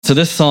So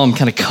this psalm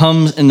kind of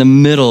comes in the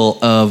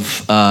middle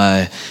of,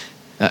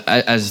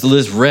 as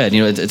Liz read,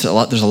 it's a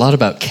lot. There's a lot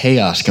about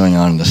chaos going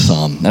on in this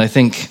psalm, and I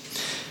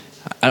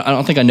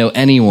don't think I know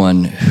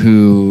anyone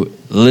who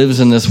lives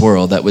in this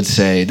world that would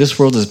say this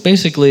world is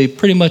basically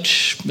pretty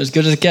much as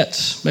good as it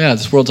gets. Yeah,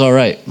 this world's all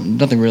right.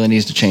 Nothing really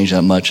needs to change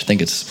that much. I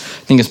think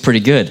it's pretty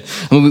good.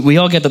 I mean, we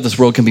all get that this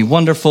world can be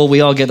wonderful.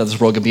 We all get that this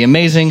world can be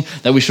amazing,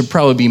 that we should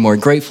probably be more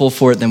grateful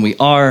for it than we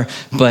are.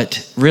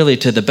 But really,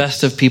 to the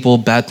best of people,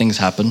 bad things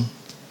happen.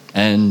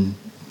 And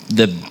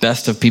the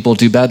best of people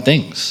do bad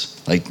things.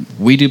 Like,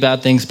 we do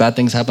bad things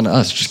happen to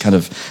us. It's just kind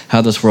of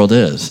how this world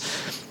is.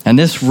 And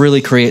this really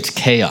creates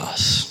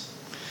chaos.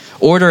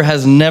 Order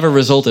has never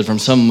resulted from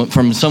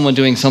someone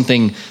doing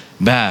something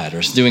bad or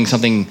doing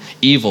something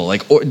evil.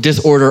 Like,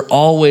 disorder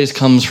always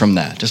comes from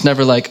that. It's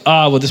never like,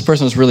 well, this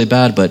person was really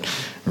bad, but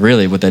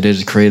really what they did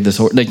is created this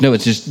order. Like, no,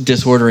 it's just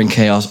disorder and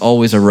chaos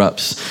always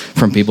erupts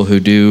from people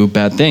who do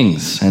bad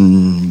things.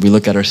 And we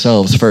look at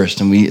ourselves first,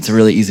 and it's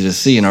really easy to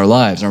see in our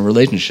lives, in our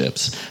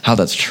relationships, how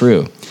that's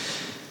true.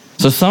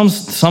 So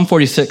Psalm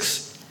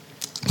 46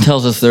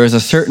 tells us there is a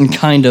certain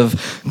kind of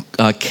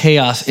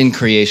chaos in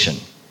creation,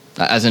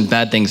 as in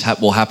bad things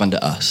will happen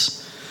to us.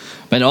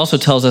 But it also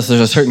tells us there's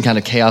a certain kind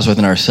of chaos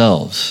within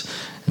ourselves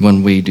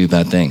when we do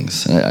bad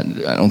things. I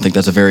don't think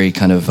that's a very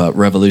kind of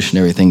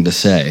revolutionary thing to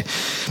say.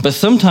 But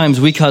sometimes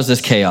we cause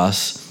this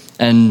chaos,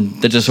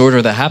 and the disorder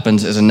that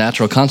happens is a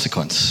natural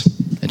consequence.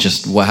 It's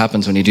just what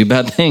happens when you do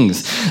bad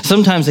things.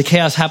 Sometimes the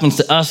chaos happens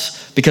to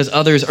us because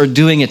others are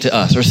doing it to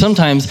us. Or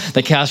sometimes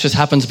the chaos just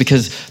happens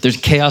because there's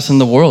chaos in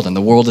the world and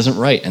the world isn't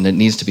right and it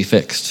needs to be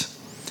fixed.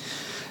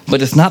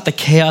 But it's not the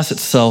chaos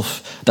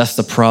itself that's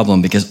the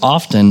problem, because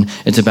often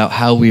it's about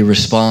how we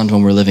respond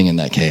when we're living in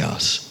that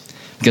chaos.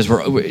 Because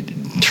we're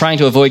trying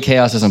to avoid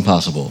chaos is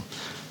impossible.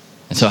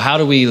 And so how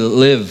do we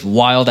live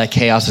while that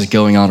chaos is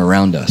going on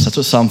around us? That's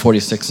what Psalm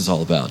 46 is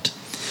all about.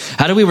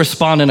 How do we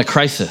respond in a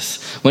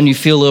crisis? When you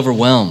feel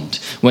overwhelmed,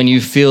 when you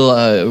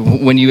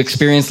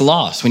experience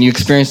loss, when you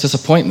experience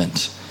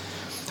disappointment.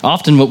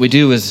 Often what we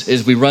do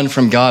is we run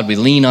from God, we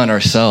lean on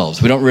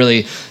ourselves. We don't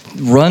really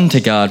run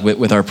to God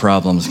with our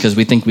problems because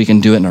we think we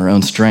can do it in our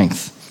own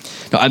strength.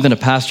 Now, I've been a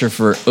pastor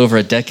for over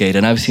a decade,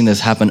 and I've seen this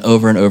happen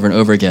over and over and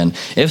over again.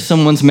 If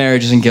someone's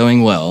marriage isn't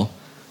going well,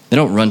 they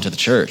don't run to the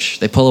church.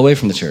 They pull away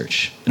from the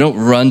church. They don't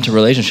run to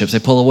relationships. They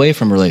pull away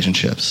from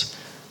relationships.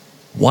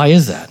 Why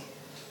is that?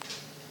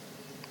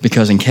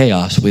 Because in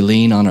chaos, we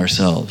lean on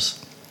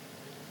ourselves.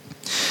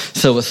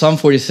 So what Psalm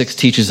 46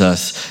 teaches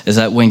us is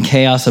that when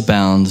chaos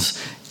abounds,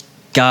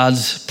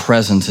 God's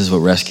presence is what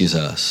rescues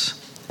us.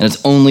 And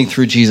it's only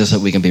through Jesus that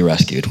we can be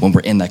rescued when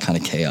we're in that kind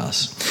of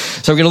chaos.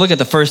 So we're going to look at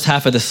the first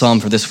half of the psalm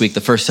for this week, the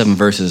first 7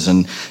 verses.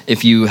 And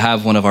if you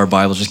have one of our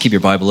Bibles, just keep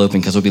your Bible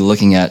open because we'll be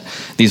looking at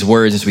these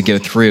words as we go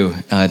through.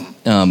 I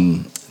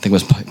think it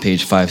was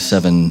page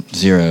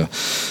 570.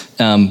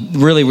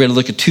 Really, we're going to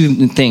look at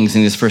 2 things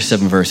in these first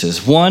 7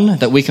 verses. 1,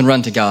 that we can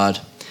run to God.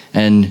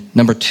 And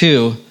number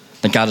 2,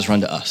 that God has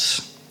run to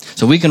us.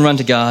 So we can run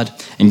to God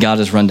and God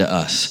has run to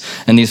us.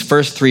 And these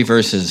first 3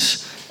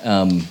 verses,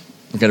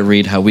 we're going to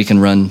read how we can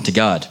run to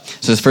God.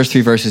 So these first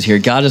 3 verses here,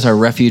 God is our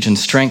refuge and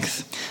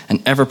strength,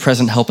 an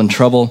ever-present help in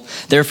trouble.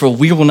 Therefore,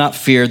 we will not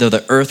fear though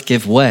the earth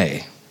give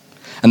way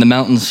and the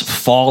mountains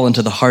fall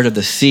into the heart of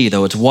the sea,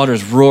 though its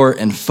waters roar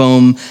and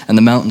foam and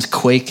the mountains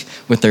quake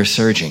with their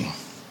surging.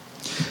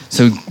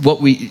 So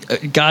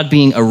God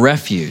being a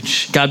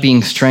refuge, God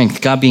being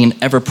strength, God being an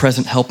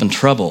ever-present help in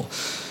trouble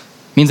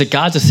means that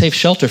God's a safe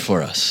shelter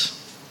for us.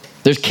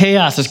 There's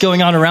chaos that's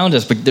going on around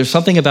us, but there's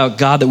something about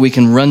God that we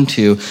can run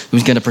to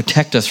who's going to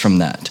protect us from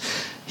that.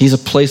 He's a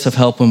place of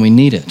help when we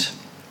need it.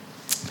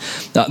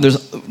 Now,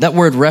 there's that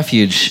word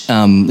refuge.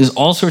 There's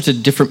all sorts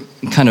of different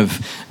kind of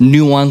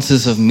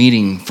nuances of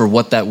meaning for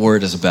what that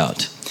word is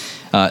about.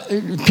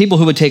 People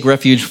who would take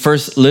refuge,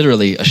 first,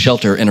 literally a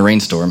shelter in a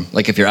rainstorm.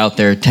 Like if you're out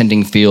there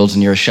tending fields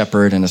and you're a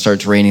shepherd and it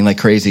starts raining like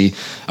crazy,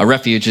 a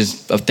refuge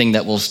is a thing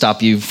that will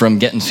stop you from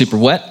getting super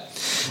wet.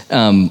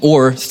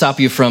 Or stop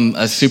you from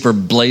a super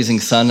blazing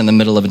sun in the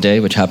middle of a day,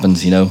 which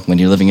happens, when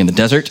you're living in the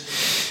desert.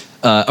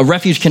 A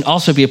refuge can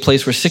also be a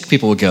place where sick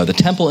people would go. The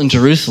temple in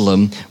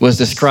Jerusalem was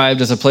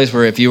described as a place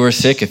where if you were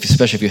sick,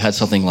 especially if you had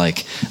something like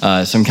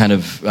some kind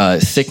of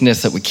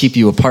sickness that would keep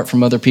you apart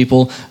from other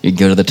people, you'd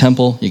go to the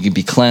temple, you could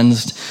be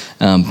cleansed.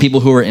 People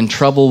who were in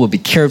trouble would be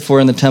cared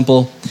for in the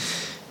temple.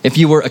 If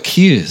you were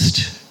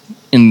accused,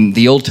 in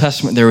the Old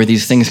Testament, there were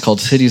these things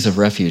called cities of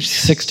refuge,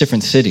 6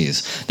 different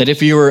cities, that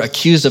if you were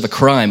accused of a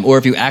crime or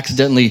if you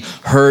accidentally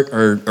hurt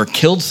or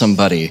killed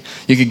somebody,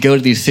 you could go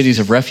to these cities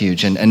of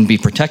refuge and be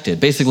protected.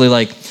 Basically,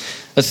 like,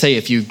 let's say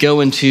if you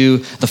go into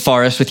the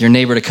forest with your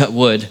neighbor to cut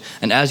wood,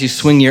 and as you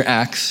swing your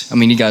axe,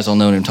 you guys all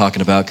know what I'm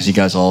talking about because you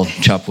guys all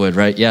chop wood,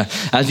 right? Yeah.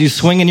 As you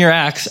swing in your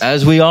axe,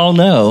 as we all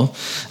know,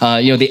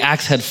 the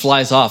axe head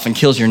flies off and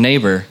kills your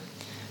neighbor.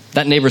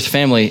 That neighbor's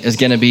family is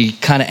going to be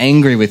kind of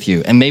angry with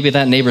you. And maybe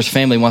that neighbor's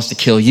family wants to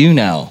kill you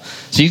now.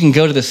 So you can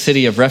go to the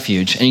city of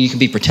refuge and you can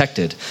be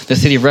protected. The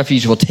city of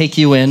refuge will take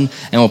you in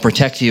and will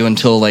protect you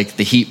until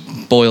the heat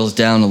boils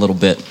down a little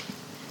bit.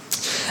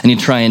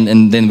 and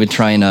and then would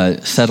try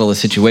and settle a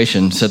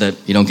situation so that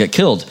you don't get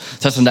killed.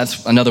 So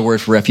that's another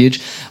word for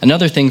refuge.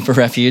 Another thing for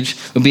refuge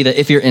would be that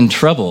if you're in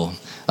trouble,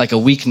 like a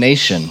weak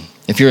nation,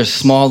 if you're a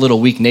small little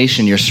weak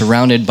nation, you're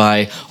surrounded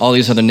by all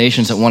these other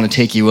nations that want to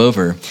take you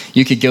over,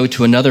 you could go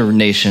to another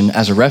nation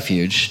as a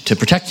refuge to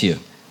protect you.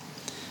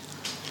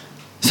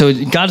 So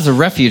God is a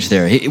refuge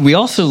there. We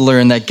also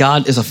learn that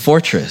God is a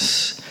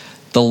fortress.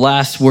 The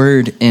last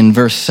word in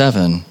verse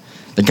 7,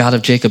 the God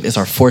of Jacob is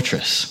our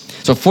fortress.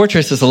 So a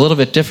fortress is a little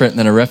bit different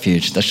than a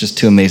refuge. That's just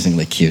too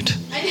amazingly cute.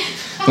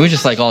 And we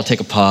just all take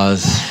a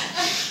pause,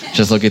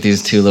 just look at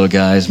these two little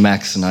guys,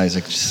 Max and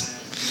Isaac.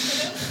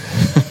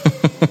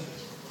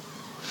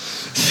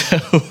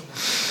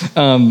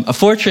 A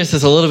fortress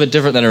is a little bit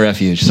different than a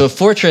refuge. So a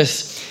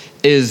fortress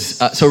is,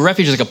 so a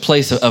refuge is like a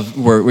place of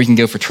where we can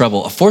go for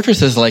trouble. A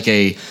fortress is like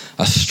a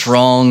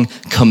strong,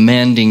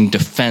 commanding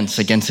defense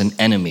against an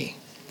enemy.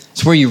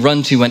 It's where you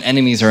run to when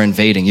enemies are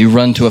invading. You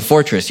run to a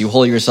fortress. You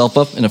hole yourself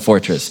up in a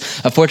fortress.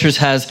 A fortress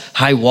has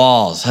high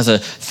walls, has a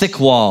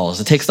thick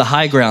walls. It takes the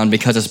high ground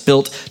because it's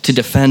built to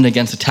defend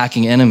against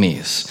attacking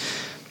enemies.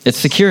 It's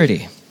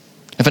security.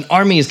 If an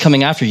army is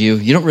coming after you,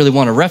 you don't really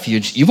want a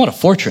refuge. You want a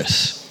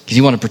fortress because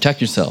you want to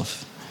protect yourself.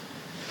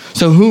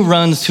 So who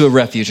runs to a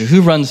refuge, or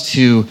who runs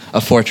to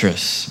a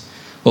fortress?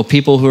 Well,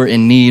 people who are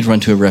in need run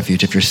to a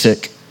refuge. If you're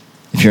sick,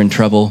 if you're in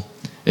trouble,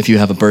 if you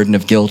have a burden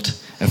of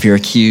guilt, if you're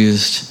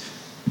accused,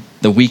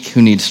 the weak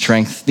who need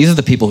strength, these are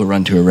the people who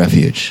run to a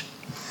refuge.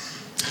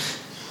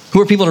 Who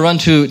are people to run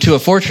to a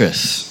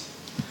fortress?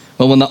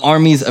 Well, when the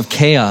armies of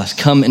chaos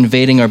come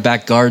invading our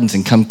back gardens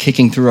and come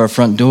kicking through our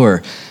front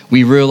door,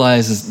 we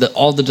realize that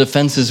all the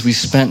defenses we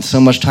spent so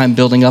much time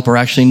building up are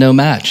actually no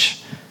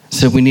match.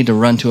 So we need to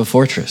run to a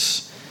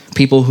fortress.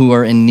 People who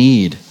are in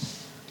need,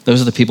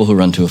 those are the people who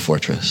run to a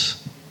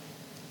fortress.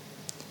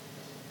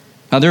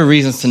 Now, there are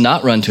reasons to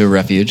not run to a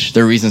refuge.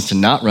 There are reasons to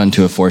not run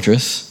to a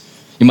fortress.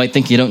 You might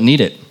think you don't need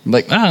it. You're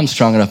like, I'm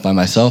strong enough by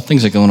myself.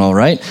 Things are going all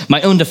right.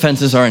 My own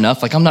defenses are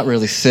enough. Like, I'm not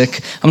really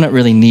sick. I'm not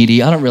really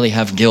needy. I don't really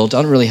have guilt.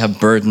 I don't really have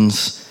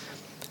burdens.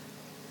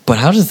 But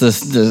how does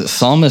the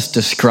psalmist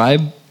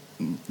describe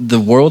the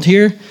world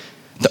here?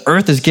 The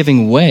earth is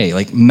giving way.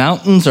 Like,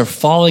 mountains are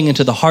falling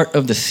into the heart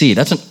of the sea.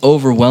 That's an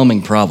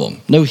overwhelming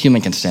problem. No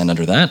human can stand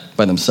under that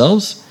by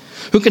themselves.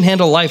 Who can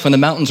handle life when the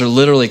mountains are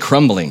literally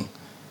crumbling?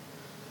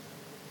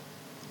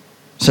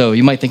 So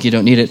you might think you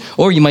don't need it,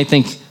 or you might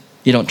think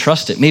you don't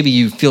trust it. Maybe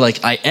you feel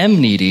like, I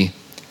am needy,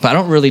 but I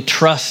don't really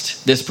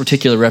trust this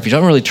particular refuge. I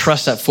don't really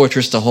trust that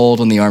fortress to hold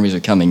when the armies are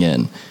coming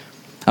in.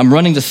 I'm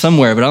running to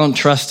somewhere, but I don't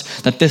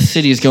trust that this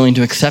city is going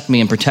to accept me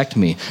and protect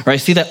me. Or I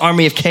see that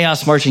army of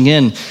chaos marching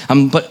in,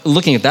 but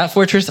looking at that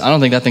fortress, I don't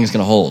think that thing's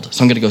going to hold,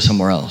 so I'm going to go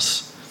somewhere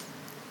else.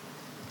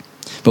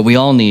 But we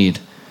all need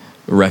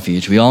a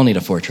refuge. We all need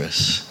a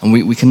fortress, and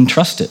we can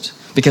trust it.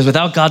 Because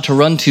without God to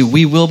run to,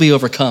 we will be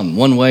overcome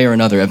one way or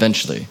another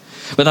eventually.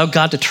 Without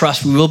God to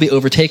trust, we will be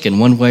overtaken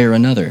one way or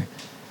another.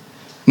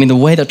 I mean, the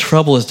way that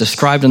trouble is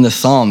described in this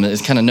psalm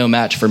is kind of no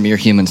match for mere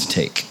humans'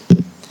 take.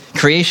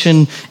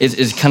 Creation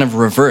is kind of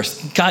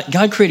reversed.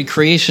 God created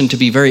creation to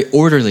be very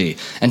orderly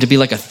and to be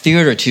like a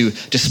theater to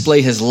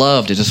display his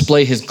love, to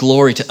display his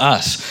glory to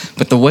us.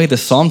 But the way the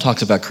psalm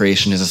talks about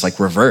creation is it's like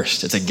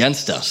reversed. It's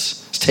against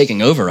us. It's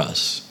taking over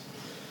us.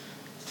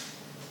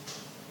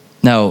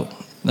 Now,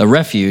 a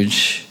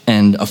refuge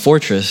and a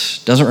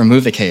fortress doesn't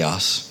remove the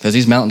chaos because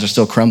these mountains are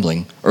still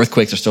crumbling.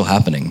 Earthquakes are still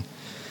happening.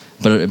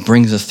 But it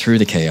brings us through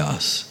the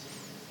chaos.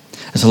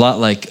 It's a lot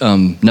like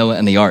Noah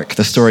and the ark.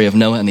 The story of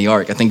Noah and the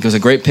ark, I think, is a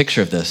great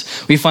picture of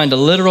this. We find a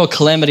literal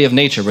calamity of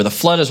nature where the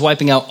flood is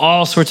wiping out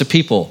all sorts of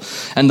people,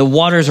 and the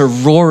waters are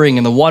roaring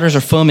and the waters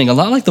are foaming, a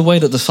lot like the way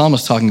that the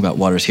psalmist is talking about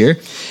waters here.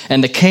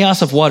 And the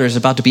chaos of water is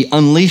about to be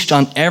unleashed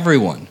on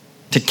everyone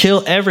to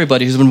kill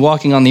everybody who's been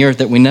walking on the earth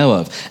that we know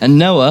of. And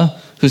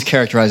Noah, who's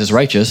characterized as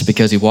righteous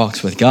because he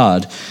walks with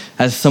God,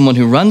 as someone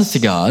who runs to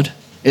God,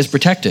 is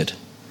protected.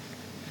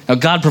 Now,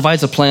 God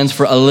provides the plans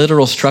for a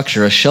literal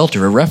structure, a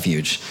shelter, a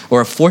refuge,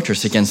 or a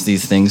fortress against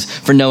these things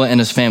for Noah and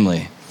his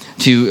family,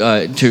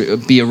 to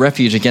be a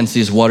refuge against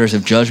these waters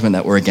of judgment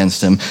that were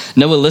against him.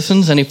 Noah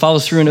listens and he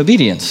follows through in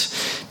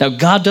obedience. Now,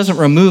 God doesn't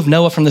remove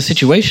Noah from the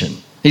situation.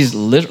 He's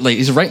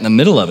right in the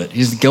middle of it.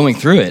 He's going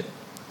through it.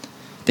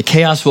 The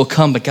chaos will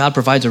come, but God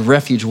provides a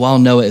refuge while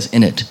Noah is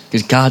in it,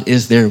 because God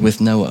is there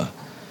with Noah.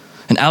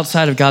 And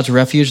outside of God's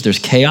refuge, there's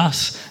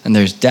chaos and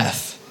there's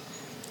death.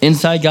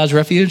 Inside God's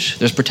refuge,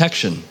 there's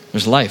protection,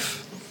 there's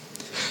life.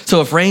 So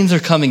if rains are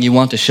coming, you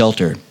want a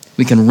shelter.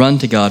 We can run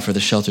to God for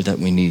the shelter that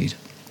we need.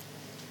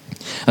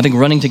 I think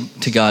running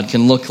to God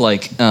can look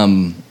like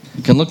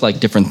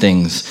different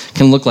things.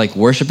 Can look like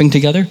worshiping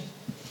together.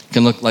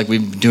 Can look like we're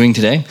doing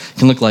today.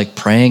 Can look like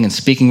praying and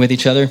speaking with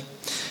each other.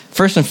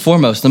 First and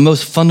foremost, the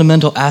most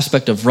fundamental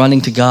aspect of running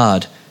to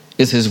God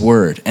is his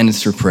word, and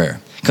it's through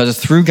prayer. Because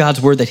it's through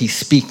God's word that he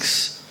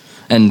speaks,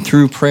 and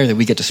through prayer that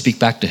we get to speak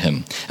back to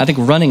him. I think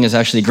running is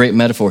actually a great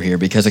metaphor here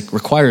because it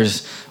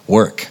requires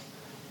work.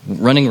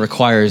 Running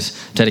requires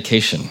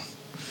dedication.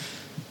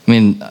 I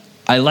mean,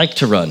 I like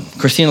to run.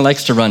 Christina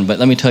likes to run, but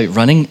let me tell you,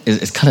 running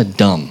is kind of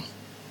dumb.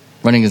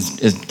 Running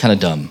is kind of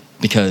dumb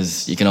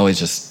because you can always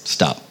just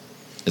stop.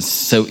 It's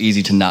so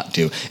easy to not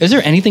do. Is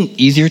there anything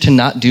easier to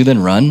not do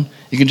than run?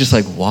 You can just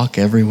like walk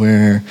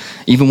everywhere.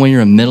 Even when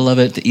you're in the middle of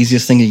it, the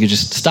easiest thing, you can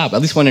just stop.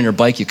 At least when on your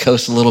bike, you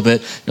coast a little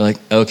bit. You're like,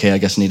 okay, I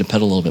guess I need to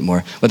pedal a little bit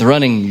more. With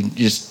running, you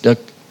just,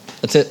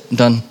 that's it, I'm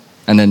done.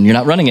 And then you're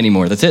not running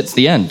anymore. That's it, it's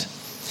the end.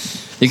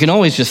 You can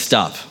always just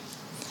stop.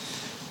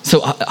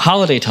 So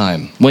holiday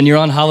time, when you're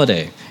on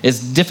holiday, it's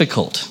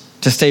difficult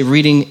to stay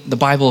reading the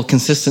Bible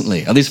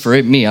consistently. At least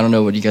for me, I don't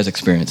know what you guys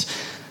experience.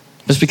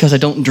 Just because I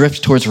don't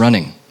drift towards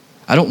running.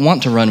 I don't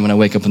want to run when I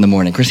wake up in the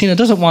morning. Christina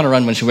doesn't want to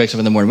run when she wakes up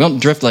in the morning. We don't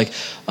drift like,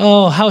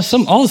 all of a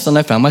sudden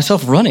I found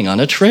myself running on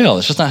a trail.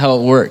 It's just not how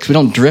it works. We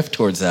don't drift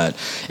towards that.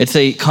 It's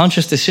a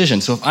conscious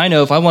decision. So if I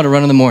know if I want to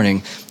run in the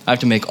morning, I have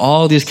to make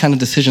all these kind of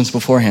decisions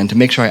beforehand to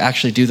make sure I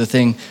actually do the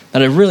thing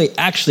that I really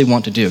actually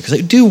want to do. Because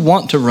I do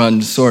want to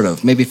run, sort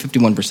of. Maybe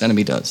 51% of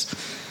me does.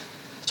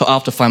 So I'll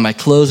have to find my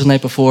clothes the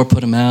night before, put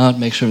them out,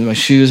 make sure my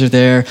shoes are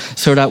there,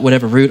 sort out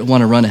whatever route I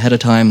want to run ahead of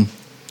time.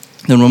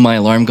 Then when my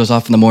alarm goes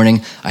off in the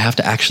morning, I have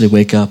to actually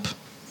wake up,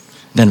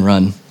 then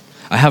run.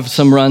 I have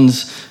some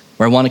runs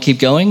where I want to keep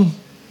going,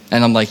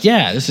 and I'm like,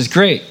 yeah, this is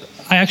great.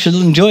 I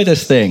actually enjoy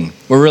this thing.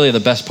 Where really the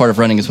best part of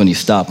running is when you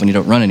stop, when you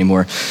don't run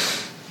anymore.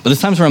 But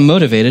there's times where I'm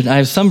motivated, and I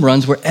have some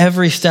runs where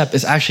every step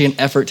is actually an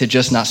effort to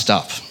just not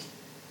stop.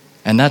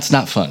 And that's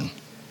not fun,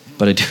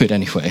 but I do it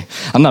anyway.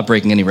 I'm not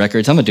breaking any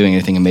records. I'm not doing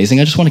anything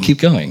amazing. I just want to keep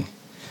going.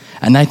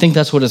 And I think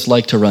that's what it's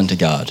like to run to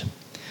God.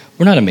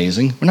 We're not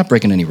amazing. We're not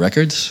breaking any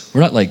records.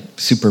 We're not like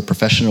super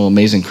professional,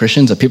 amazing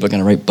Christians that people are going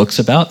to write books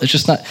about. It's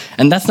just not,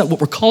 and that's not what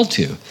we're called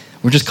to.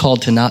 We're just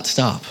called to not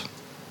stop.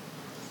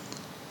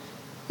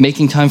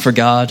 Making time for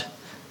God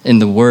in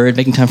the Word,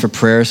 making time for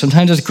prayer,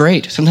 sometimes it's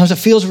great. Sometimes it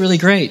feels really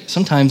great.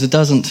 Sometimes it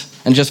doesn't,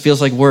 and just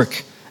feels like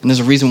work. And there's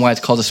a reason why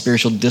it's called a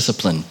spiritual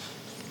discipline.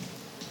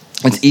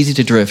 It's easy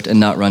to drift and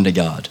not run to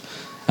God.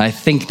 And I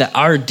think that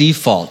our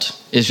default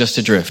is just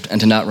to drift and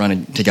to not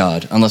run to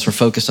God unless we're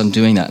focused on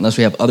doing that, unless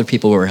we have other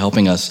people who are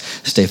helping us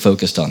stay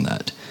focused on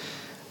that.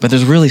 But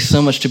there's really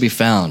so much to be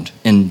found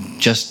in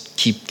just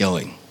keep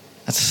going.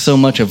 That's so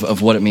much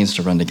of what it means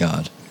to run to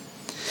God.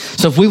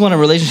 So if we want a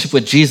relationship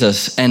with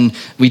Jesus and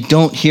we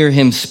don't hear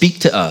him speak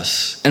to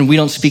us and we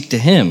don't speak to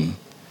him,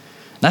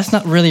 that's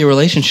not really a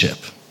relationship.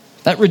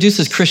 That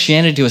reduces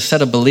Christianity to a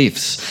set of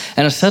beliefs.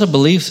 And a set of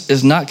beliefs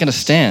is not going to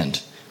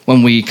stand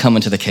when we come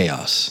into the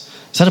chaos.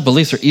 A set of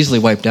beliefs are easily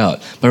wiped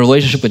out. But a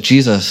relationship with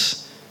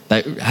Jesus,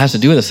 that has to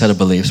do with a set of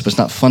beliefs, but it's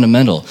not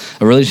fundamental.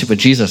 A relationship with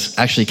Jesus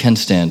actually can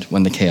stand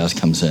when the chaos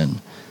comes in.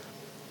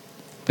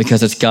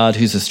 Because it's God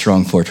who's a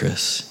strong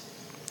fortress.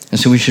 And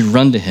so we should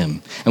run to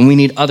him. And we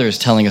need others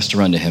telling us to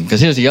run to him.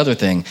 Because here's the other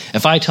thing.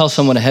 If I tell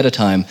someone ahead of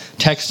time,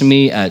 text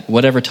me at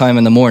whatever time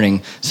in the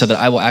morning so that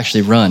I will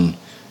actually run,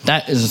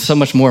 that is so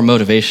much more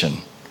motivation.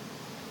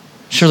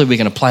 Surely we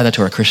can apply that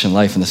to our Christian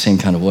life in the same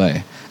kind of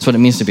way. That's what it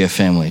means to be a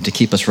family, to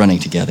keep us running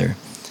together.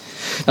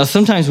 Now,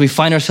 sometimes we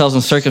find ourselves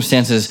in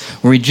circumstances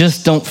where we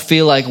just don't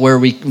feel like where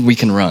we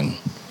can run.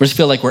 We just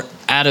feel like we're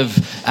out of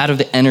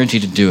the energy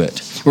to do it.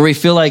 Where we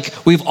feel like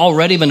we've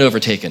already been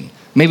overtaken.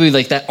 Maybe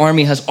like that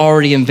army has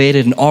already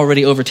invaded and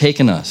already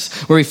overtaken us.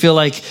 Where we feel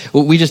like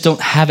we just don't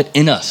have it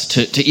in us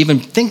to even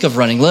think of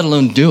running, let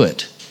alone do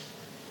it.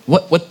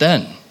 What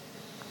then?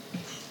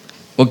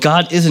 Well,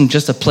 God isn't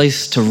just a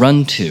place to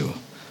run to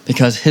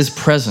because his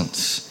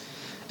presence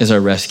is our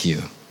rescue.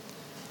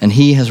 And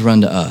he has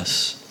run to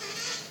us.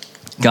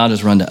 God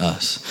has run to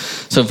us.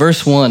 So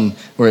verse 1,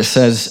 where it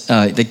says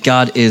that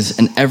God is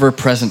an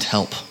ever-present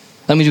help.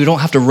 That means we don't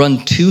have to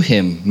run to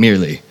him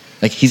merely.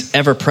 Like he's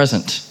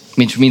ever-present,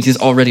 which means he's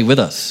already with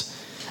us.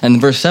 And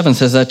verse 7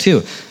 says that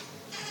too.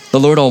 The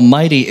Lord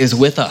Almighty is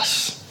with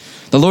us.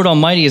 The Lord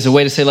Almighty is a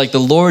way to say like the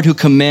Lord who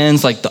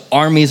commands like the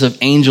armies of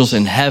angels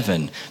in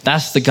heaven.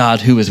 That's the God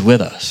who is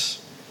with us.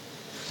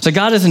 So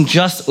God isn't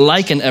just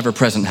like an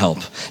ever-present help.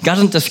 God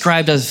isn't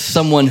described as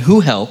someone who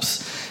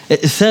helps.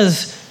 It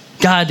says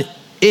God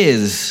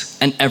is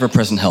an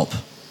ever-present help.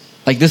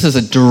 Like this is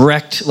a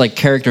direct like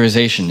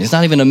characterization. It's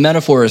not even a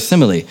metaphor or a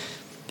simile.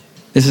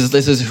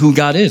 This is who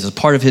God is. It's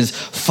part of his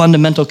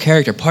fundamental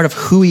character, part of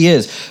who he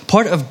is.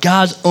 Part of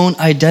God's own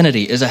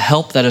identity is a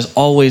help that is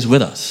always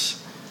with us.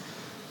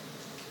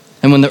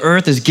 And when the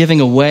earth is giving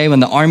away,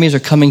 when the armies are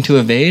coming to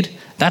invade,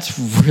 that's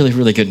really,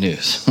 really good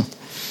news.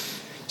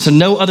 So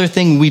no other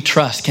thing we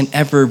trust can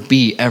ever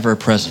be ever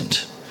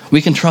present.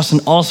 We can trust in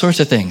all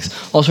sorts of things,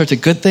 all sorts of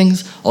good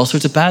things, all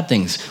sorts of bad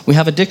things. We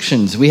have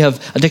addictions. We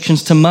have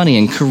addictions to money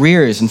and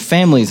careers and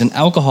families and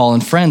alcohol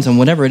and friends and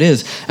whatever it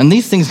is. And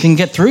these things can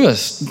get through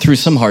us through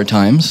some hard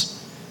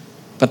times,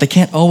 but they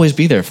can't always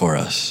be there for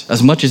us,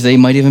 as much as they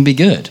might even be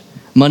good.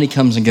 Money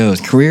comes and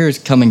goes. Careers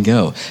come and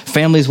go.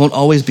 Families won't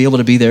always be able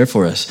to be there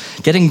for us.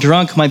 Getting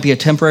drunk might be a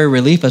temporary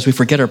relief as we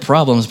forget our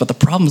problems, but the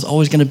problem is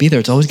always going to be there.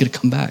 It's always going to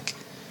come back.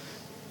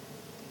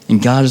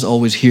 And God is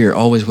always here,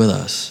 always with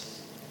us.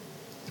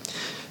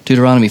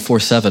 Deuteronomy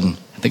 4:7,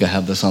 I think I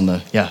have this on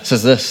it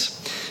says this.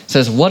 It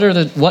says,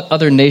 what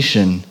other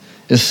nation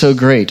is so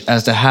great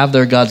as to have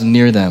their gods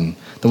near them,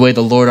 the way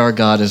the Lord our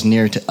God is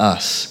near to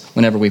us?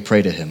 whenever we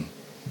pray to him.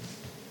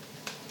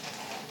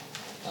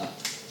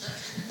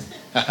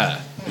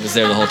 It was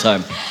there the whole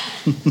time.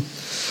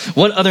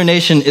 What other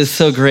nation is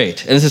so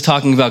great? And this is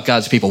talking about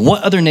God's people.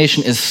 What other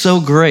nation is so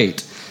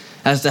great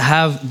as to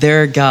have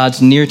their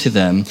gods near to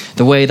them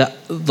the way that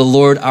the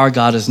Lord our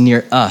God is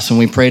near us when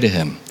we pray to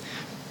him?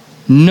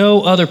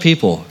 No other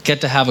people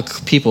get to have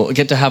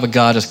a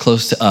God as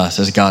close to us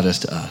as God is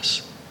to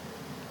us.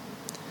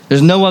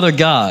 There's no other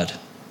God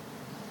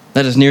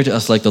that is near to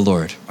us like the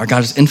Lord. Our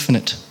God is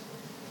infinite.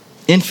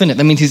 Infinite.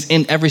 That means he's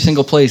in every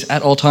single place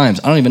at all times.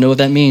 I don't even know what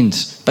that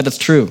means, but that's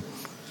true.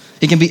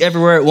 He can be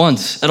everywhere at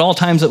once, at all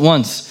times at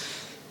once.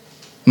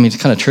 I mean, it's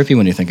kind of trippy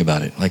when you think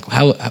about it. Like,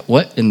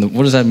 what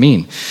does that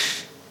mean?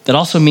 That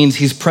also means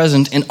he's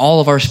present in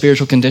all of our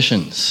spiritual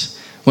conditions.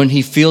 When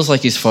he feels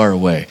like he's far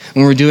away,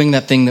 when we're doing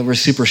that thing that we're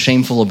super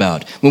shameful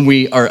about, when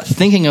we are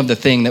thinking of the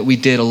thing that we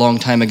did a long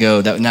time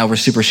ago that now we're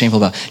super shameful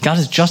about. God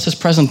is just as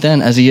present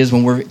then as he is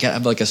when we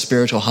have like a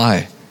spiritual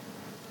high.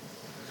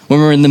 When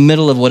we're in the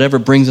middle of whatever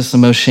brings us the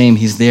most shame,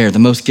 he's there. The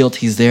most guilt,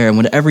 he's there. And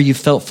whatever you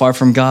felt far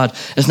from God,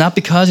 it's not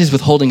because he's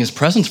withholding his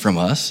presence from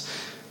us.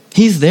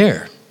 He's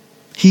there.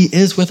 He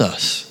is with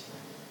us.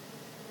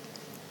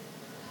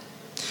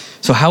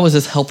 So how is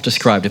this help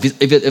described?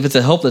 If it's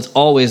a help that's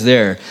always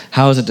there,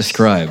 how is it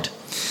described?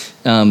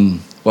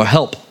 Well,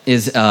 help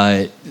is,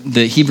 the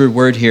Hebrew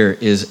word here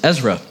is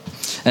Ezra,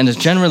 and is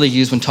generally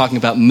used when talking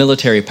about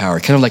military power,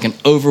 kind of like an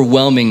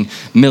overwhelming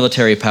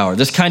military power.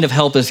 This kind of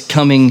help is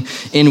coming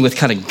in with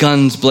kind of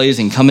guns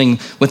blazing, coming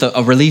with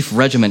a relief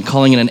regiment,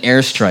 calling it an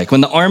airstrike.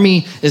 When the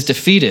army is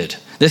defeated,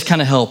 this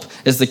kind of help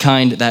is the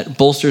kind that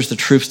bolsters the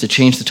troops to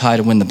change the tide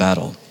and win the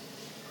battle.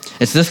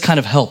 It's this kind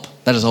of help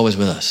that is always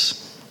with us.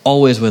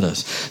 Always with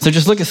us. So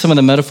just look at some of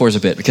the metaphors a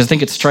bit, because I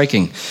think it's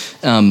striking.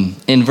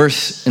 In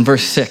verse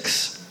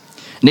 6,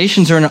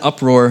 nations are in an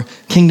uproar,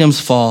 kingdoms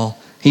fall.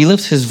 He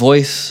lifts his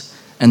voice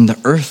and the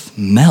earth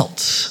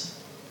melts.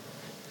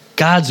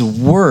 God's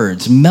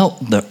words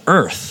melt the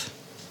earth.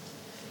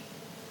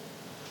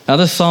 Now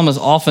this psalm is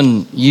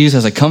often used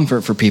as a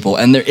comfort for people,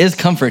 and there is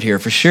comfort here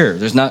for sure.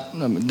 There's not,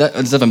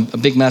 that's a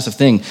big massive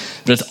thing,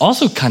 but it's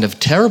also kind of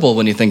terrible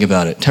when you think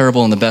about it.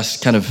 Terrible in the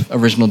best kind of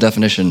original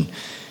definition.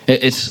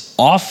 It's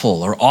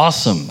awful or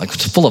awesome, like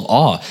it's full of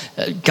awe.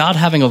 God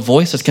having a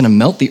voice that's going to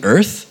melt the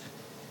earth?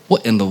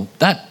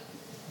 That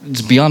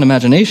is beyond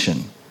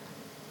imagination.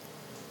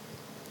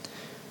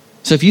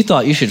 So if you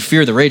thought you should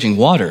fear the raging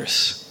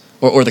waters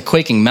or the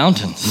quaking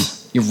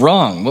mountains, you're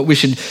wrong.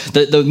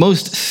 The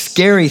most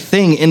scary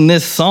thing in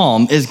this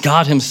psalm is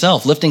God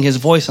himself lifting his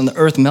voice and the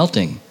earth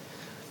melting.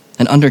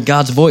 And under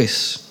God's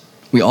voice,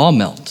 we all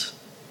melt.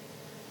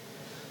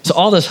 So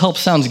all this help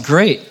sounds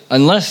great,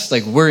 unless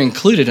we're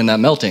included in that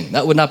melting.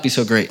 That would not be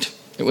so great.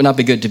 It would not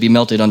be good to be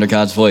melted under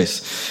God's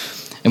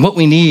voice. And what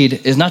we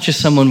need is not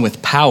just someone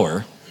with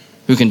power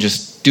who can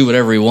just do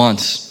whatever he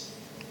wants,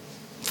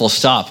 full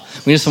stop.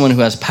 We need someone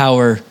who has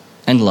power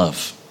and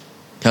love.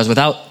 Because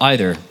without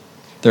either,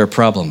 there are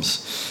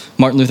problems.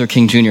 Martin Luther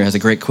King Jr. has a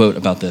great quote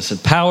about this.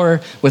 That power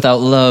without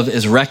love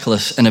is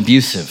reckless and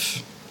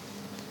abusive.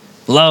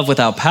 Love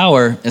without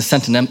power is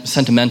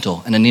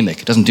sentimental and anemic.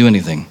 It doesn't do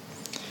anything.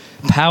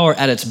 Power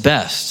at its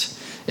best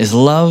is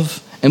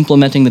love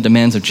implementing the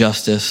demands of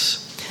justice,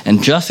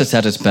 and justice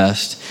at its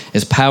best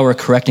is power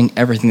correcting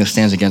everything that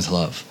stands against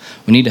love.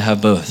 We need to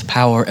have both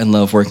power and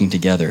love working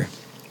together.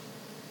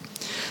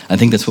 I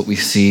think that's what we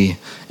see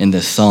in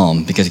this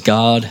psalm, because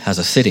God has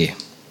a city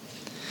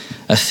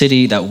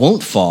that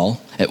won't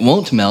fall, it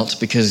won't melt,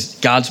 because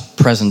God's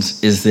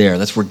presence is there.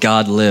 That's where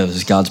God lives,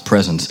 is God's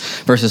presence.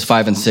 Verses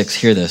 5 and 6,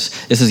 hear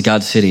this. This is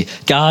God's city.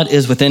 God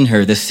is within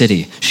her, this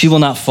city. She will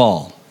not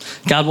fall.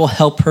 God will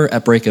help her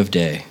at break of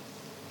day.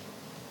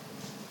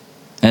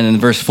 And in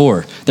verse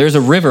 4, there's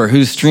a river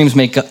whose streams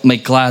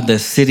make glad the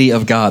city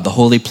of God, the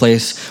holy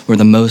place where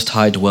the Most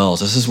High dwells.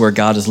 This is where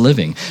God is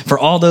living. For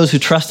all those who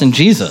trust in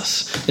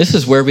Jesus, this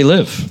is where we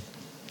live.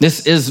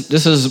 This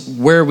is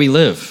where we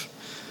live.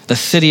 The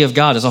city of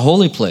God is a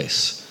holy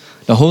place.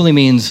 The holy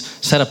means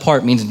set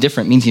apart, means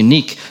different, means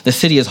unique. The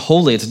city is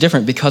holy. It's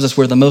different because it's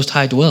where the Most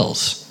High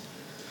dwells.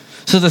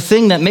 So the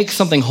thing that makes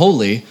something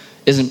holy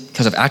isn't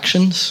because of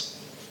actions.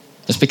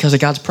 It's because of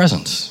God's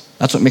presence.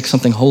 That's what makes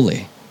something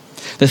holy.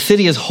 The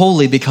city is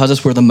holy because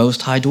it's where the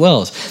Most High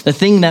dwells. The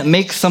thing that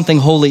makes something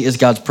holy is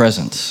God's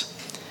presence.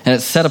 And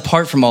it's set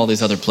apart from all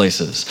these other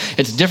places.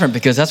 It's different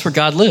because that's where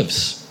God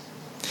lives.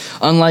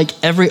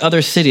 Unlike every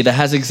other city that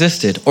has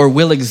existed or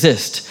will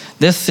exist,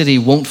 this city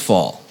won't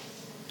fall.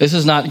 This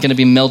is not going to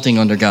be melting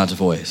under God's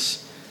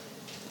voice.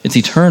 It's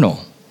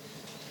eternal.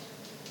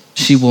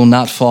 She will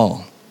not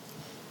fall.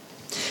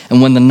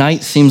 And when the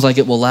night seems like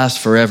it will last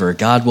forever,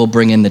 God will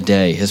bring in the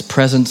day. His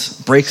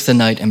presence breaks the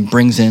night and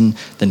brings in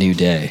the new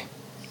day.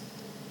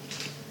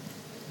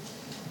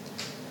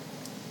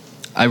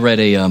 I read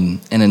it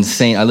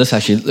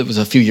was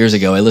a few years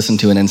ago, I listened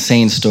to an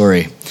insane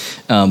story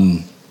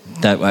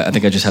that I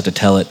think I just have to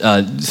tell it.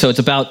 So it's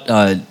about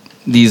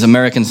these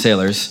American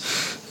sailors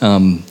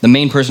The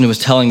main person who was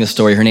telling this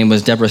story, her name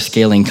was Deborah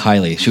Scaling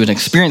Kiley. She was an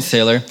experienced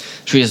sailor.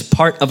 She was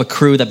part of a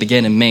crew that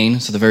began in Maine,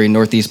 so the very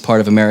northeast part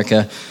of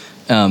America,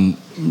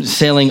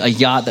 sailing a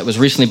yacht that was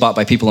recently bought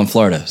by people in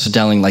Florida, so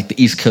down like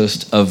the east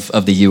coast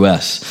of the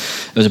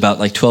U.S. It was about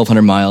like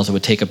 1,200 miles. It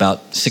would take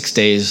about 6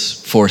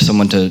 days for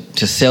someone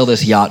to sail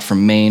this yacht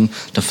from Maine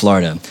to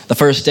Florida. The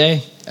first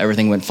day,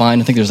 everything went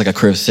fine. I think there was like a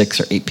crew of 6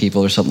 or 8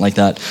 people or something like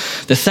that.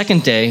 The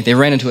second day, they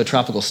ran into a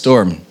tropical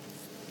storm,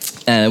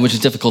 which is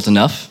difficult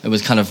enough. It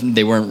was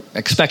they weren't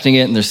expecting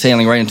it, and they're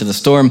sailing right into the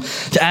storm.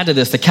 To add to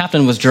this, the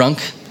captain was drunk.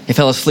 He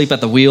fell asleep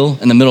at the wheel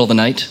in the middle of the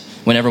night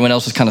when everyone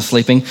else was kind of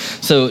sleeping.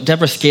 So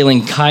Deborah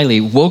Scaling Kiley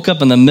woke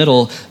up in the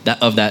middle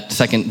of that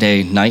second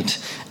day night,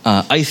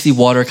 icy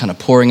water kind of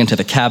pouring into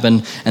the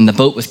cabin, and the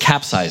boat was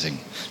capsizing.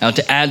 Now,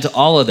 to add to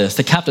all of this,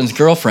 the captain's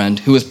girlfriend,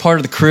 who was part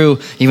of the crew,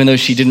 even though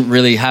she didn't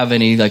really have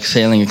any like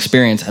sailing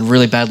experience, had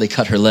really badly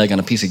cut her leg on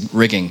a piece of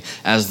rigging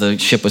as the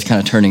ship was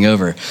kind of turning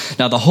over.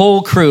 Now, the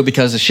whole crew,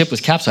 because the ship was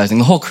capsizing,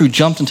 the whole crew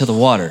jumped into the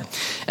water,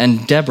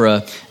 and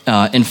Deborah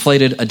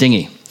inflated a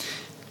dinghy.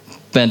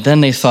 But then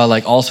they saw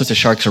like all sorts of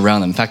sharks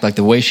around them. In fact, like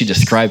the way she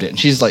described it, and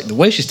she's like, the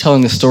way she's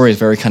telling the story is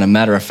very kind of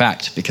matter of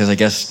fact, because I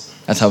guess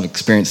that's how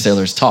experienced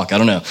sailors talk. I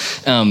don't know.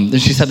 Then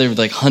she said there were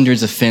like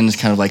hundreds of fins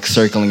kind of like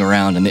circling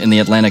around in the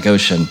Atlantic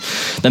Ocean.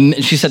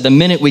 She said the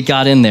minute we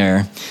got in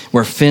there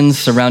were fins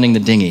surrounding the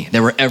dinghy. They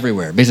were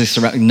everywhere,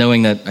 basically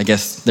knowing that I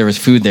guess there was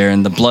food there,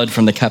 and the blood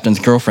from the captain's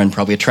girlfriend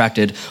probably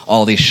attracted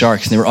all these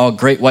sharks. And they were all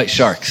great white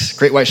sharks.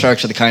 Great white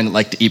sharks are the kind that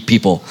like to eat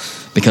people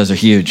because they're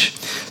huge.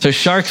 So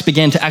sharks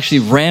began to actually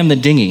ram the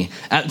dinghy.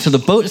 So the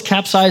boat is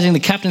capsizing, the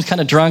captain's kind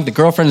of drunk, the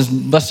girlfriend has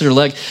busted her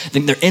leg.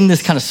 They're in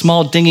this kind of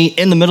small dinghy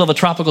in the middle of a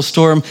tropical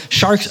storm.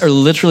 Sharks are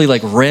literally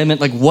like ramming,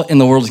 like what in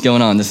the world is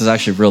going on? This is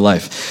actually real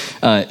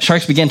life.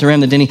 Sharks began to ram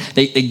the dinghy.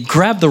 They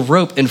grabbed the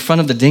rope in front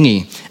of the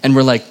dinghy and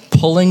were like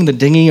pulling the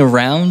dinghy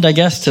around, I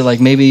guess, to like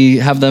maybe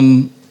have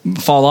them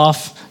fall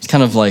off. It's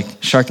kind of like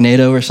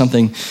Sharknado or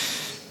something.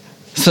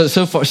 So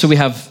we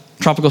have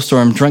tropical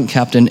storm, drunk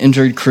captain,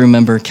 injured crew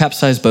member,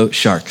 capsized boat,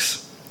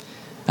 sharks.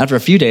 After a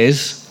few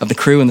days of the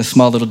crew in the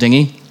small little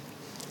dinghy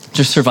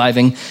just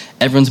surviving,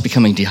 everyone's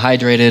becoming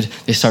dehydrated.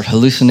 They start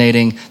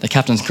hallucinating. The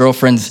captain's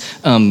girlfriend's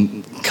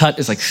cut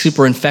is like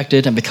super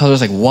infected, and because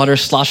there's like water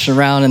sloshing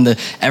around, and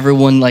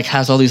everyone like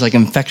has all these like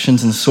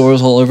infections and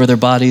sores all over their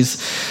bodies.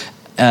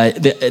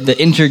 The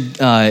injured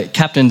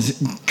captain's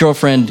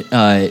girlfriend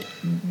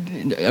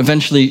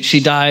eventually she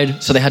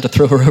died, so they had to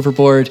throw her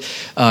overboard.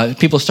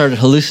 People started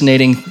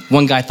hallucinating.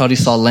 One guy thought he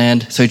saw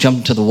land, so he jumped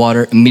into the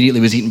water,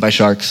 immediately was eaten by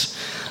sharks.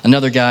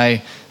 Another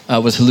guy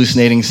was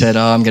hallucinating, said,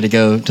 I'm going to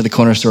go to the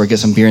corner store, get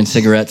some beer and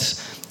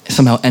cigarettes.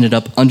 Somehow ended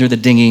up under the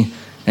dinghy,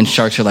 and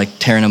sharks are like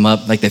tearing him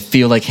up, like they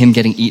feel like him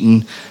getting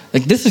eaten.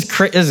 Like this is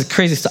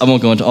crazy stuff. I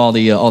won't go into all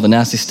the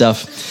nasty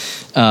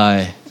stuff.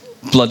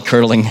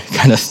 Blood-curdling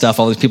kind of stuff,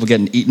 all these people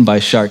getting eaten by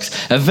sharks.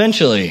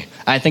 Eventually,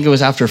 I think it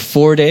was after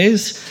 4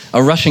 days,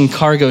 a Russian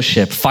cargo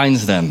ship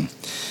finds them,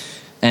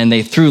 and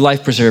they threw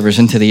life preservers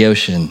into the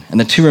ocean. And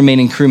the 2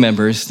 remaining crew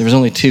members, there was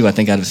only 2, I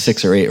think, out of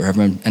 6 or 8, or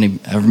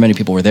however many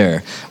people were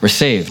there, were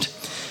saved.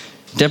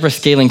 Deborah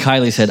Scaling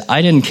Kiley said,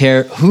 I didn't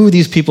care who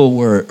these people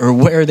were or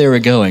where they were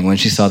going when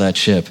she saw that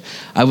ship.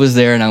 I was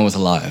there and I was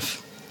alive.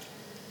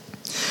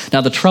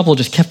 Now, the trouble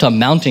just kept on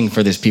mounting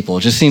for these people.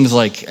 It just seems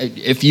like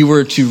if you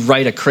were to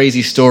write a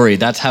crazy story,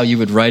 that's how you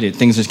would write it.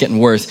 Things are just getting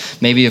worse.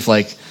 Maybe if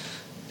like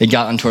they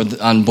got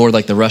on board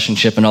like the Russian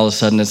ship, and all of a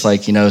sudden it's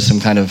like, some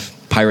kind of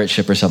pirate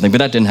ship or something. But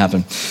that didn't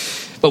happen.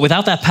 But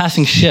without that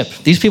passing ship,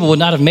 these people would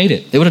not have made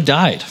it. They would have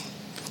died.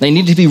 They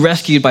needed to be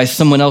rescued by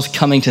someone else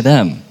coming to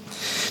them.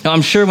 Now,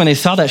 I'm sure when they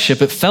saw that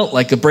ship, it felt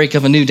like a break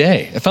of a new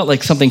day. It felt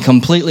like something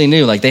completely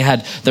new, like they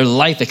had their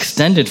life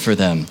extended for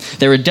them.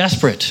 They were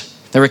desperate.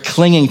 They were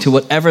clinging to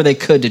whatever they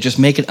could to just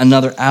make it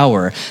another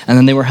hour, and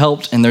then they were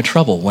helped in their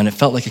trouble when it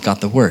felt like it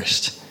got the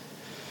worst.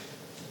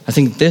 I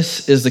think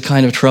this is the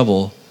kind of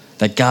trouble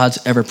that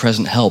God's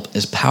ever-present help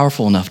is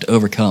powerful enough to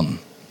overcome.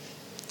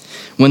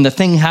 When the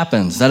thing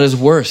happens that is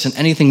worse than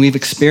anything we've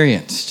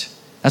experienced,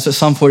 that's what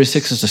Psalm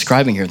 46 is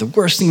describing here, the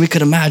worst thing we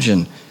could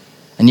imagine,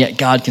 and yet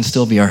God can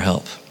still be our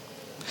help.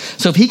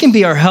 So if he can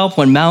be our help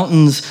when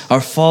mountains are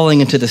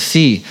falling into the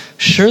sea,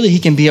 surely he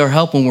can be our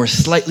help when we're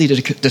slightly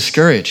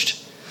discouraged.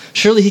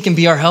 Surely he can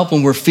be our help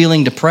when we're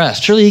feeling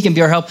depressed. Surely he can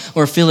be our help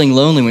when we're feeling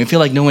lonely, when we feel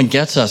like no one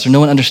gets us or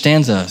no one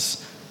understands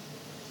us.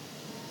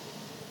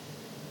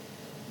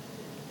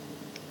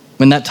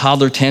 When that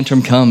toddler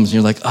tantrum comes, and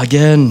you're like,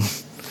 again,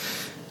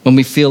 when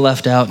we feel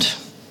left out,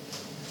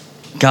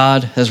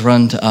 God has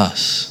run to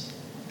us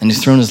and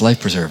he's thrown his life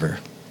preserver.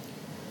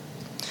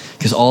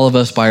 Because all of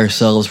us by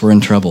ourselves were in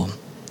trouble.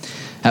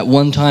 At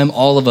one time,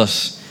 all of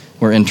us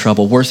were in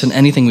trouble, worse than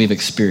anything we've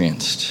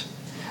experienced.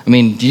 I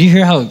mean, did you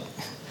hear how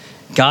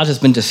God has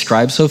been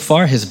described so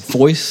far, his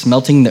voice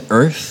melting the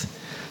earth?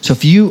 So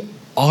if you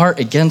are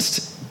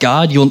against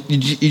God, you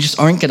just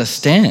aren't going to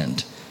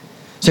stand.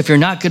 So if you're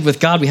not good with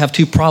God, we have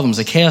 2 problems.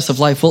 The chaos of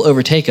life will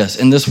overtake us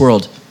in this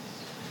world.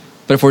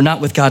 But if we're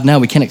not with God now,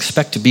 we can't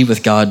expect to be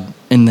with God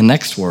in the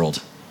next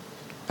world.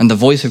 and the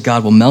voice of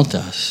God will melt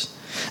us.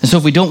 And so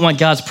if we don't want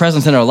God's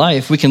presence in our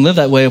life, we can live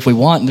that way if we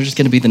want, and there's just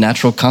going to be the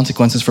natural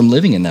consequences from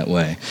living in that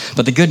way.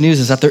 But the good news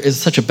is that there is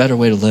such a better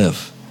way to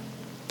live.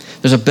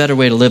 There's a better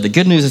way to live. The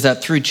good news is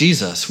that through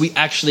Jesus, we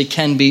actually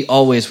can be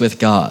always with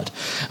God.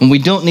 And we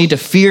don't need to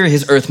fear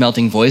his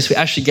earth-melting voice. We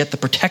actually get the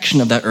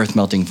protection of that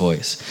earth-melting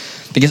voice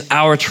because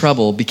our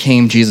trouble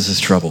became Jesus'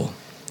 trouble.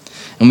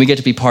 And we get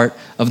to be part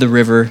of the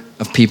river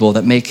of people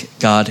that make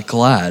God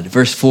glad.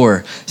 Verse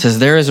 4 says,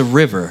 there is a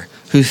river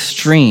whose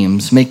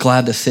streams make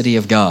glad the city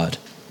of God.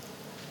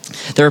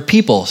 There are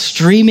people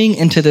streaming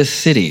into this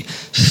city.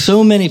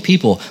 So many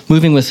people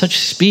moving with such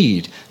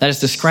speed that it's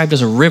described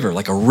as a river,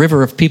 like a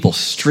river of people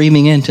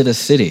streaming into this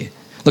city.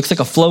 Looks like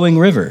a flowing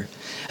river.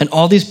 And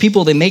all these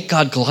people, they make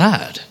God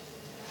glad.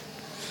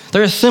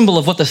 They're a symbol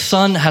of what the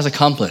Son has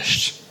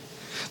accomplished.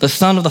 The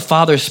Son of the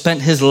Father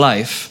spent his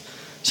life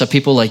so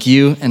people like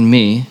you and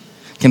me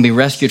can be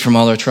rescued from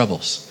all our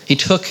troubles. He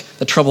took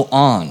the trouble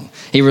on.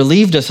 He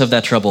relieved us of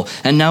that trouble.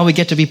 And now we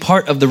get to be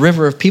part of the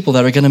river of people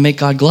that are going to make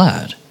God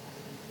glad.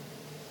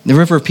 The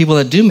river of people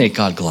that do make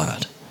God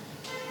glad.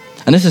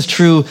 And this is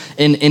true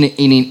in an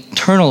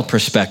eternal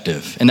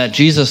perspective, in that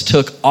Jesus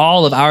took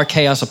all of our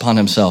chaos upon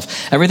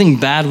himself. Everything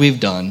bad we've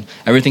done,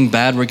 everything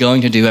bad we're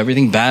going to do,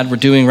 everything bad we're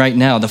doing right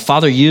now, the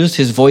Father used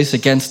his voice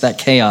against that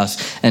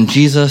chaos, and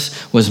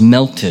Jesus was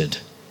melted,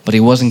 but he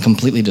wasn't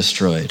completely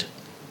destroyed.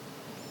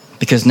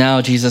 Because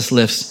now Jesus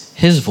lifts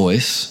his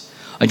voice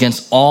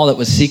against all that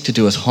would seek to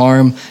do us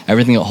harm,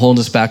 everything that holds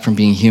us back from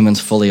being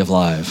humans fully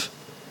alive.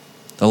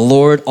 The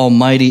Lord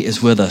Almighty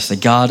is with us. The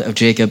God of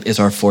Jacob is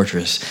our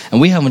fortress. And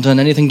we haven't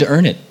done anything to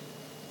earn it.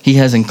 He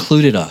has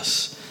included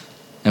us.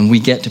 And we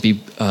get to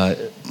be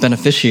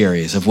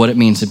beneficiaries of what it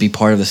means to be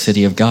part of the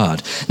city of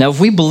God. Now,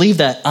 if we believe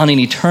that on an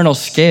eternal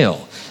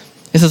scale,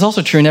 this is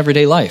also true in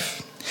everyday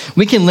life.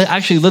 We can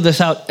actually live this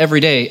out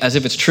every day as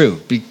if it's true,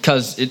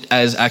 because it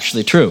is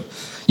actually true.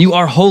 You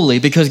are holy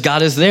because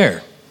God is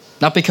there.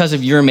 Not because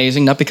of you're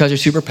amazing, not because you're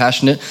super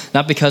passionate,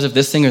 not because of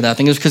this thing or that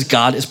thing. It's because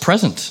God is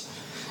present.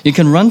 You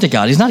can run to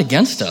God. He's not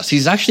against us.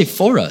 He's actually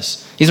for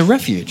us. He's a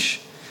refuge.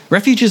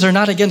 Refuges are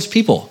not against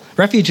people.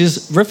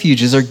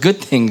 Refuges are good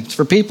things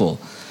for people.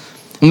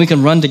 And we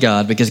can run to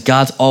God because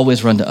God's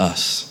always run to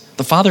us.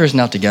 The Father isn't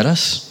out to get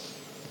us.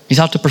 He's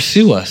out to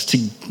pursue us,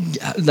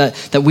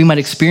 that we might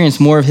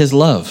experience more of his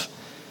love.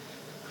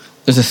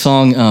 There's a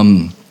song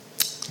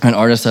an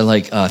artist I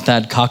like,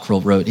 Thad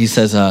Cockrell, wrote. He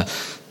says,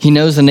 he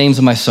knows the names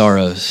of my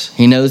sorrows.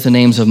 He knows the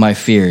names of my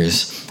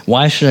fears.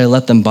 Why should I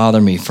let them bother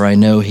me? For I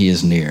know he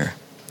is near.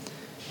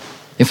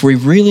 If we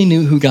really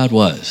knew who God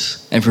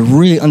was, and if we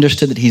really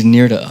understood that he's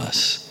near to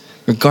us,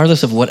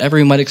 regardless of whatever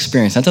we might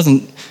experience, that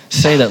doesn't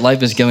say that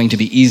life is going to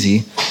be easy,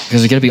 because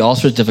there's going to be all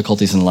sorts of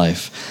difficulties in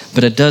life.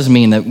 But it does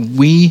mean that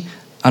we,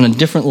 on a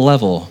different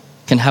level,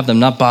 can have them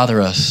not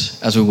bother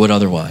us as we would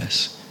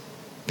otherwise,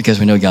 because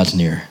we know God's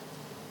near.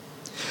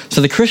 So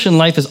the Christian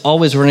life is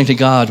always running to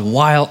God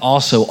while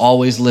also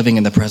always living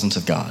in the presence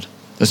of God.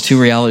 Those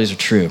two realities are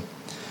true.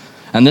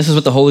 And this is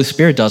what the Holy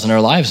Spirit does in our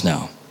lives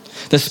now.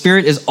 The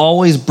Spirit is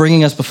always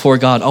bringing us before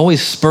God,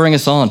 always spurring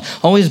us on,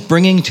 always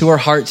bringing to our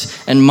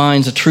hearts and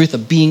minds the truth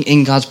of being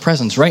in God's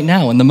presence right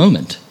now in the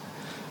moment,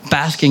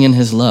 basking in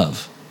his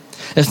love.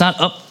 It's not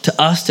up to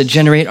us to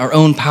generate our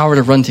own power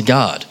to run to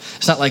God.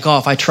 It's not like,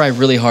 if I try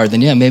really hard,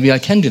 then yeah, maybe I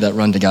can do that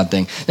run to God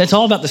thing. It's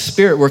all about the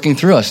Spirit working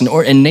through us and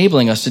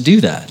enabling us to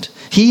do that.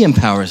 He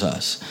empowers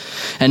us.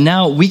 And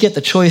now we get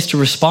the choice to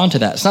respond to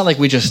that. It's not like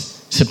we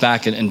just sit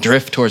back and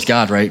drift towards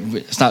God, right?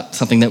 It's not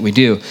something that we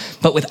do.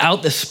 But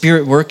without the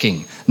Spirit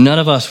working, none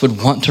of us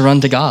would want to run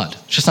to God.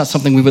 It's just not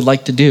something we would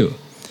like to do.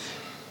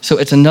 So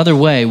it's another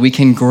way we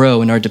can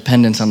grow in our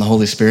dependence on the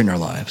Holy Spirit in our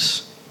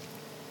lives.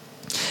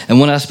 And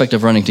one aspect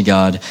of running to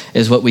God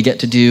is what we get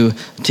to do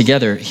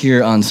together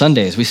here on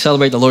Sundays. We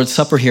celebrate the Lord's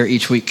Supper here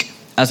each week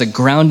as a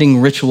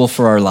grounding ritual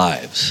for our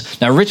lives.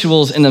 Now,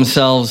 rituals in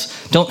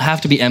themselves don't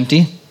have to be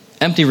empty.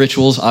 Empty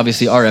rituals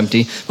obviously are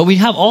empty, but we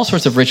have all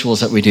sorts of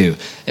rituals that we do.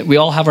 We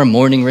all have our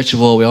morning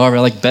ritual. We all have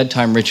our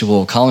bedtime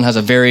ritual. Colin has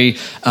a very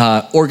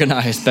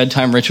organized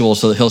bedtime ritual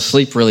so that he'll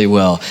sleep really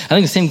well. I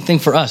think the same thing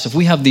for us. If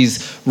we have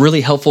these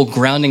really helpful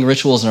grounding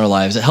rituals in our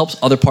lives, it helps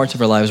other parts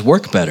of our lives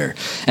work better.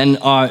 And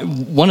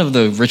one of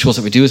the rituals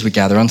that we do is we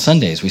gather on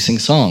Sundays. We sing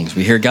songs.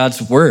 We hear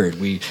God's word.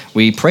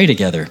 We pray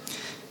together.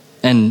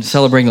 And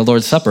celebrating the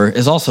Lord's Supper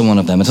is also one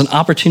of them. It's an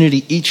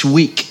opportunity each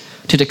week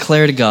to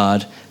declare to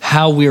God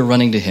how we are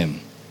running to him,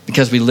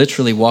 because we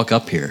literally walk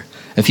up here.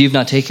 If you've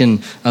not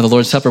taken the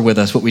Lord's Supper with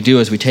us, what we do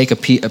is we take a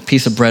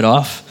piece of bread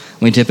off,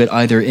 we dip it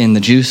either in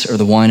the juice or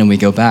the wine, and we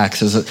go back.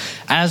 So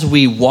as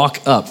we walk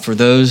up, for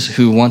those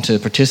who want to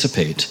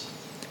participate,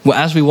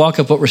 as we walk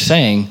up, what we're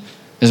saying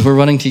is we're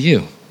running to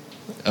you.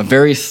 A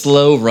very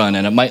slow run,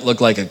 and it might look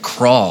like a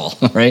crawl,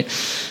 right?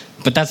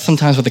 But that's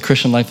sometimes what the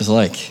Christian life is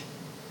like.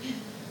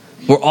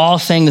 We're all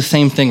saying the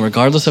same thing,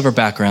 regardless of our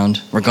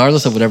background,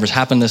 regardless of whatever's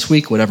happened this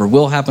week, whatever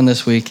will happen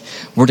this week.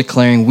 We're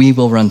declaring we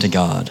will run to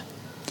God.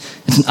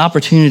 It's an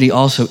opportunity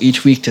also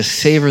each week to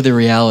savor the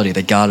reality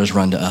that God has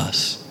run to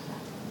us.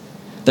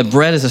 The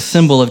bread is a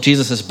symbol of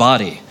Jesus'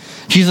 body.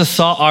 Jesus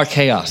saw our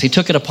chaos. He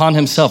took it upon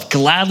himself,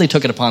 gladly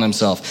took it upon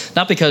himself.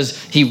 Not because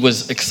he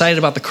was excited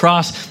about the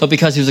cross, but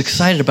because he was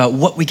excited about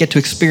what we get to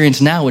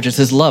experience now, which is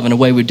his love in a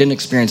way we didn't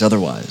experience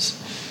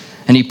otherwise.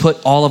 And he put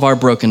all of our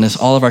brokenness,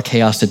 all of our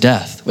chaos to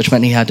death, which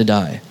meant he had to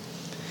die.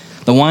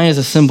 The wine is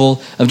a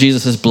symbol of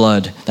Jesus'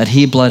 blood that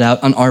he bled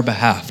out on our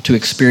behalf to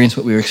experience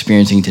what we are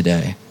experiencing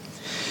today.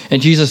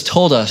 And Jesus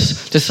told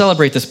us to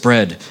celebrate this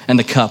bread and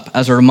the cup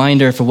as a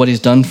reminder for what he's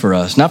done for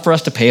us. Not for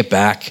us to pay it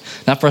back,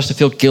 not for us to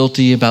feel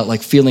guilty about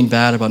feeling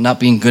bad about not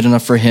being good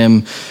enough for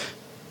him,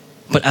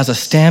 but as a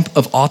stamp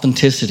of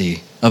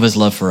authenticity of his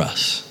love for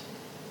us.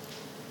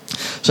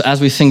 So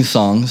as we sing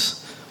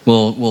songs,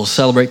 we'll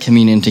celebrate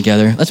communion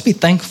together. Let's be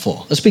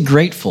thankful. Let's be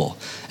grateful.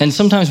 And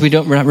sometimes we're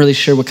not really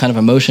sure what kind of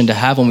emotion to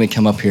have when we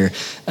come up here.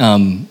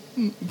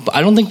 But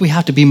I don't think we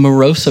have to be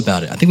morose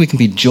about it. I think we can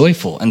be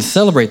joyful and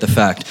celebrate the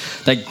fact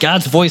that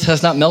God's voice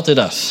has not melted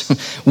us.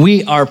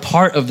 We are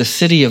part of the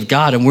city of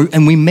God,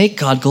 and we make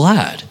God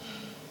glad.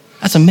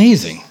 That's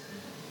amazing.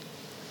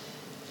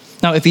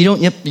 Now, if you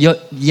don't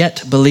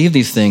yet believe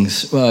these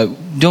things,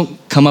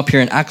 don't come up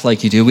here and act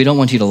like you do. We don't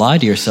want you to lie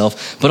to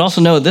yourself. But also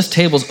know this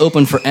table's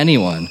open for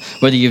anyone.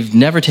 Whether you've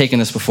never taken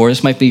this before,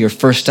 this might be your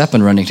first step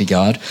in running to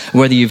God,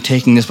 whether you've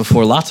taken this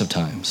before lots of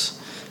times.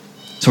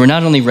 So we're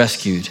not only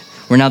rescued,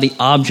 we're now the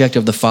object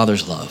of the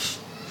Father's love.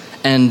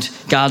 And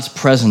God's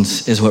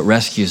presence is what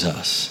rescues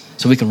us.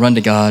 So we can run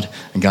to God,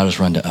 and God has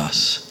run to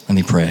us. Let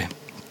me pray.